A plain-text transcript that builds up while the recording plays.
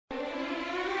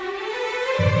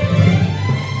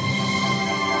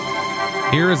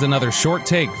Here is another short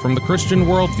take from the Christian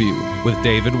Worldview with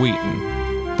David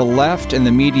Wheaton. The left and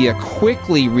the media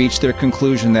quickly reached their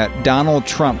conclusion that Donald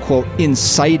Trump, quote,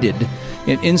 incited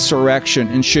an insurrection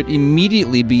and should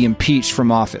immediately be impeached from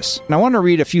office. And I want to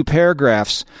read a few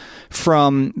paragraphs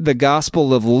from the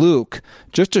Gospel of Luke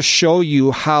just to show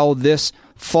you how this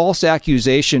false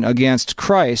accusation against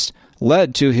Christ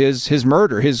led to his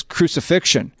murder, his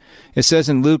crucifixion. It says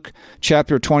in Luke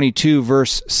chapter 22,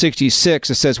 verse 66,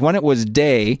 it says, "When it was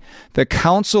day, the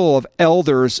council of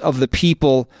elders of the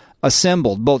people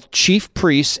assembled, both chief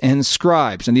priests and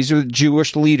scribes." And these are the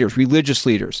Jewish leaders, religious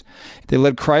leaders. They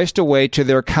led Christ away to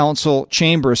their council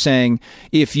chamber, saying,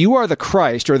 "If you are the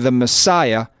Christ or the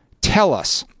Messiah, tell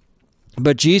us."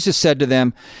 But Jesus said to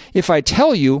them, "If I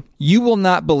tell you, you will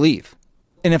not believe.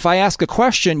 And if I ask a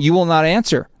question, you will not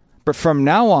answer. But from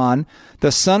now on,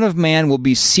 the Son of Man will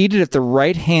be seated at the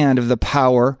right hand of the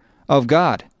power of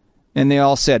God." And they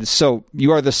all said, "So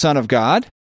you are the Son of God?"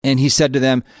 And he said to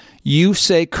them, "You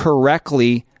say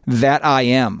correctly that I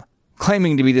am,"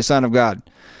 claiming to be the Son of God.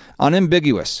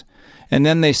 Unambiguous. And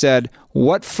then they said,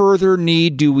 "What further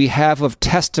need do we have of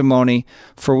testimony?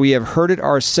 For we have heard it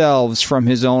ourselves from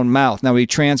his own mouth." Now we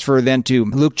transfer then to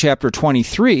Luke chapter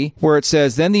 23, where it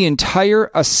says, "Then the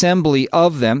entire assembly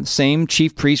of them," same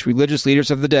chief priests, religious leaders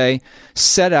of the day,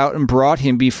 "set out and brought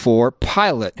him before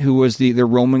Pilate, who was the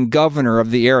Roman governor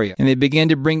of the area. And they began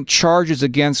to bring charges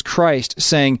against Christ,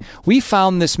 saying, 'We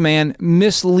found this man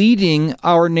misleading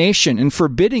our nation and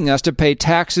forbidding us to pay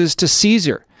taxes to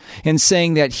Caesar, and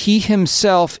saying that he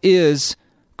himself is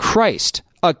Christ,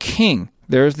 a king.'"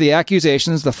 There's the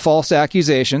accusations, the false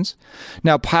accusations.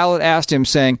 "Now Pilate asked him,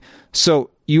 saying, 'So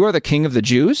you are the king of the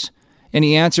Jews?' And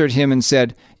he answered him and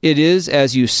said, 'It is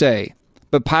as you say.'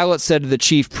 But Pilate said to the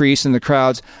chief priests and the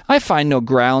crowds, 'I find no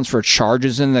grounds for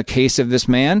charges in the case of this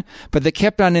man.' But they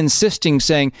kept on insisting,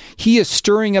 saying, 'He is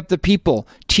stirring up the people,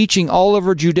 teaching all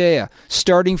over Judea,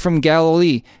 starting from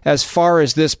Galilee as far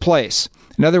as this place.'"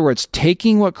 In other words,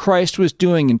 taking what Christ was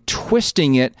doing and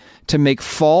twisting it to make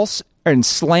false and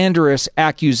slanderous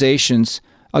accusations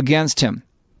against him.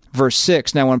 Verse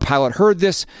 6, "Now when Pilate heard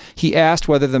this, he asked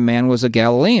whether the man was a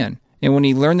Galilean. And when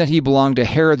he learned that he belonged to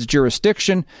Herod's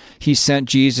jurisdiction, he sent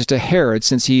Jesus to Herod,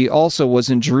 since he also was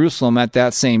in Jerusalem at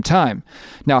that same time.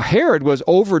 Now Herod was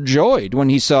overjoyed when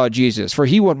he saw Jesus, for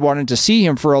he had wanted to see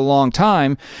him for a long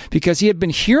time, because he had been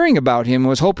hearing about him and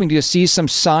was hoping to see some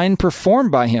sign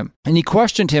performed by him. And he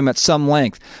questioned him at some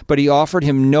length, but he offered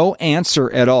him no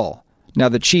answer at all. Now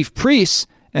the chief priests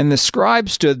and the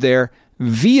scribes stood there,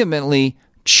 vehemently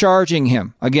charging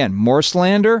him." Again, more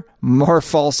slander, more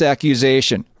false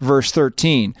accusation. Verse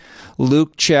 13,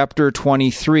 Luke chapter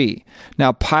 23.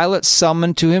 "Now Pilate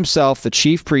summoned to himself the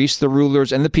chief priests, the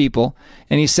rulers, and the people,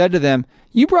 and he said to them,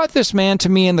 'You brought this man to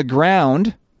me in the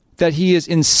ground that he is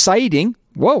inciting,'"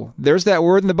 whoa, there's that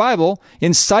word in the Bible,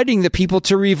 "inciting the people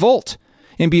to revolt.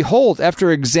 And behold,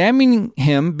 after examining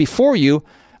him before you,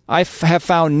 I have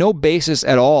found no basis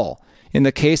at all in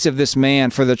the case of this man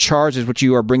for the charges which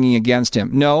you are bringing against him.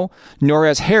 No, nor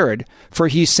has Herod, for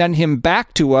he sent him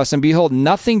back to us, and behold,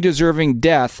 nothing deserving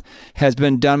death has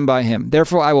been done by him.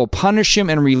 Therefore I will punish him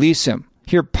and release him."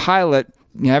 Here Pilate,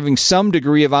 having some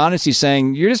degree of honesty,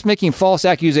 saying, "You're just making false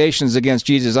accusations against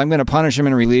Jesus. I'm going to punish him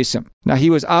and release him." Now he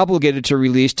was obligated to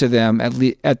release to them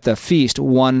at the feast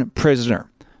one prisoner.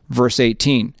 Verse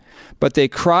 18. "But they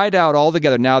cried out all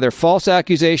together." Now their false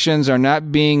accusations are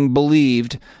not being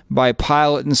believed by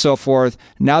Pilate and so forth.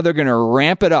 Now they're going to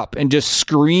ramp it up and just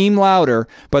scream louder.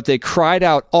 "But they cried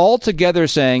out all together,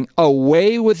 saying,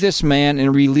 'Away with this man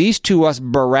and release to us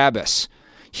Barabbas.'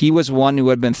 He was one who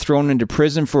had been thrown into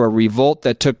prison for a revolt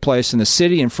that took place in the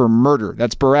city and for murder."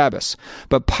 That's Barabbas.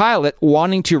 But Pilate,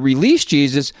 wanting to release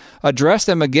Jesus, addressed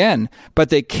them again. But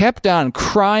they kept on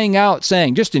crying out,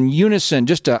 saying, just in unison,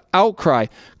 just an outcry,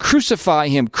 "Crucify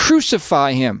him,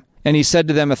 crucify him." And he said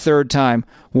to them a third time,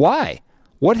 "Why?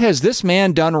 What has this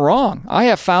man done wrong? I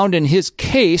have found in his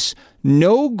case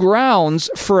no grounds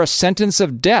for a sentence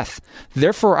of death.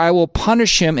 Therefore I will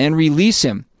punish him and release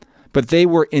him." But they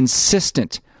were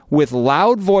insistent, with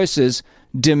loud voices,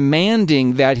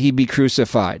 demanding that he be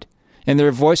crucified. And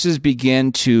their voices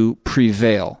began to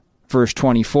prevail. Verse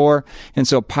 24, "And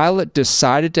so Pilate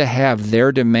decided to have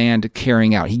their demand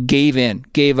carrying out." He gave in,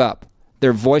 gave up.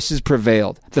 Their voices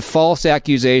prevailed. The false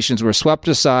accusations were swept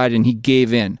aside, and he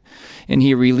gave in. And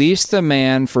he released the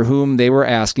man for whom they were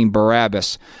asking,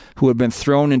 Barabbas, who had been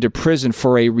thrown into prison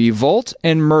for a revolt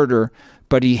and murder,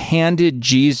 but he handed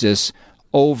Jesus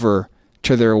over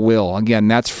to their will. Again,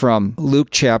 that's from Luke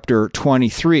chapter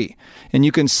 23. And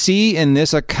you can see in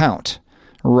this account,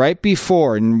 right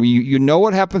before, and you know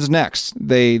what happens next.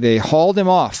 They hauled him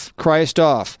off, Christ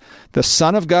off, the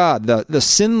Son of God, the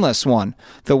sinless one,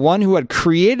 the one who had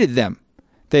created them.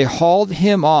 They hauled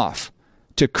him off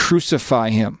to crucify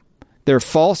him. Their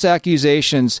false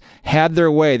accusations had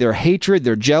their way. Their hatred,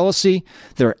 their jealousy,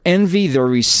 their envy, their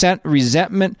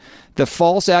resentment, the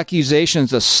false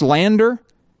accusations, the slander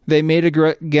they made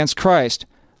against Christ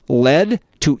led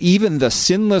to even the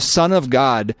sinless Son of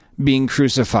God being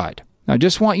crucified. I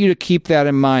just want you to keep that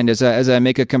in mind as I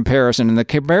make a comparison. And the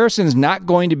comparison is not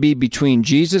going to be between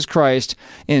Jesus Christ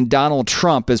and Donald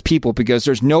Trump as people, because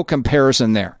there's no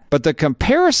comparison there. But the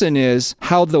comparison is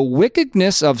how the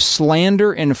wickedness of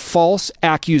slander and false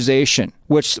accusation,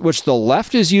 which the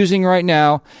left is using right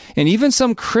now, and even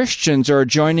some Christians are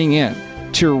joining in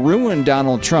to ruin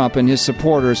Donald Trump and his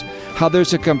supporters, how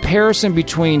there's a comparison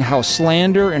between how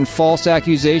slander and false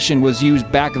accusation was used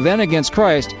back then against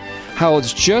Christ, how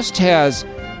it's just as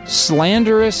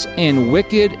slanderous and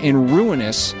wicked and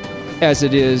ruinous as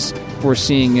it is we're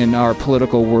seeing in our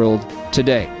political world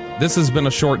today. This has been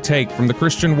a short take from the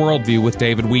Christian Worldview with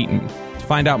David Wheaton. To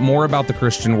find out more about the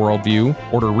Christian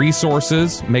Worldview, order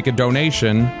resources, make a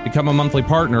donation, become a monthly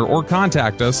partner, or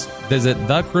contact us, visit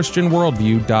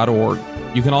thechristianworldview.org.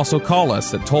 You can also call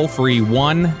us at toll-free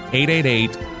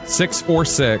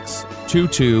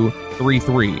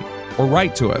 1-888-646-2233 or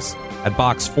write to us at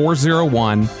Box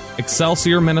 401,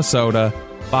 Excelsior, Minnesota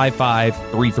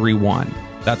 55331.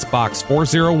 That's Box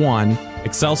 401,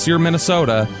 Excelsior,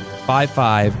 Minnesota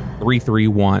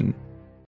 55331.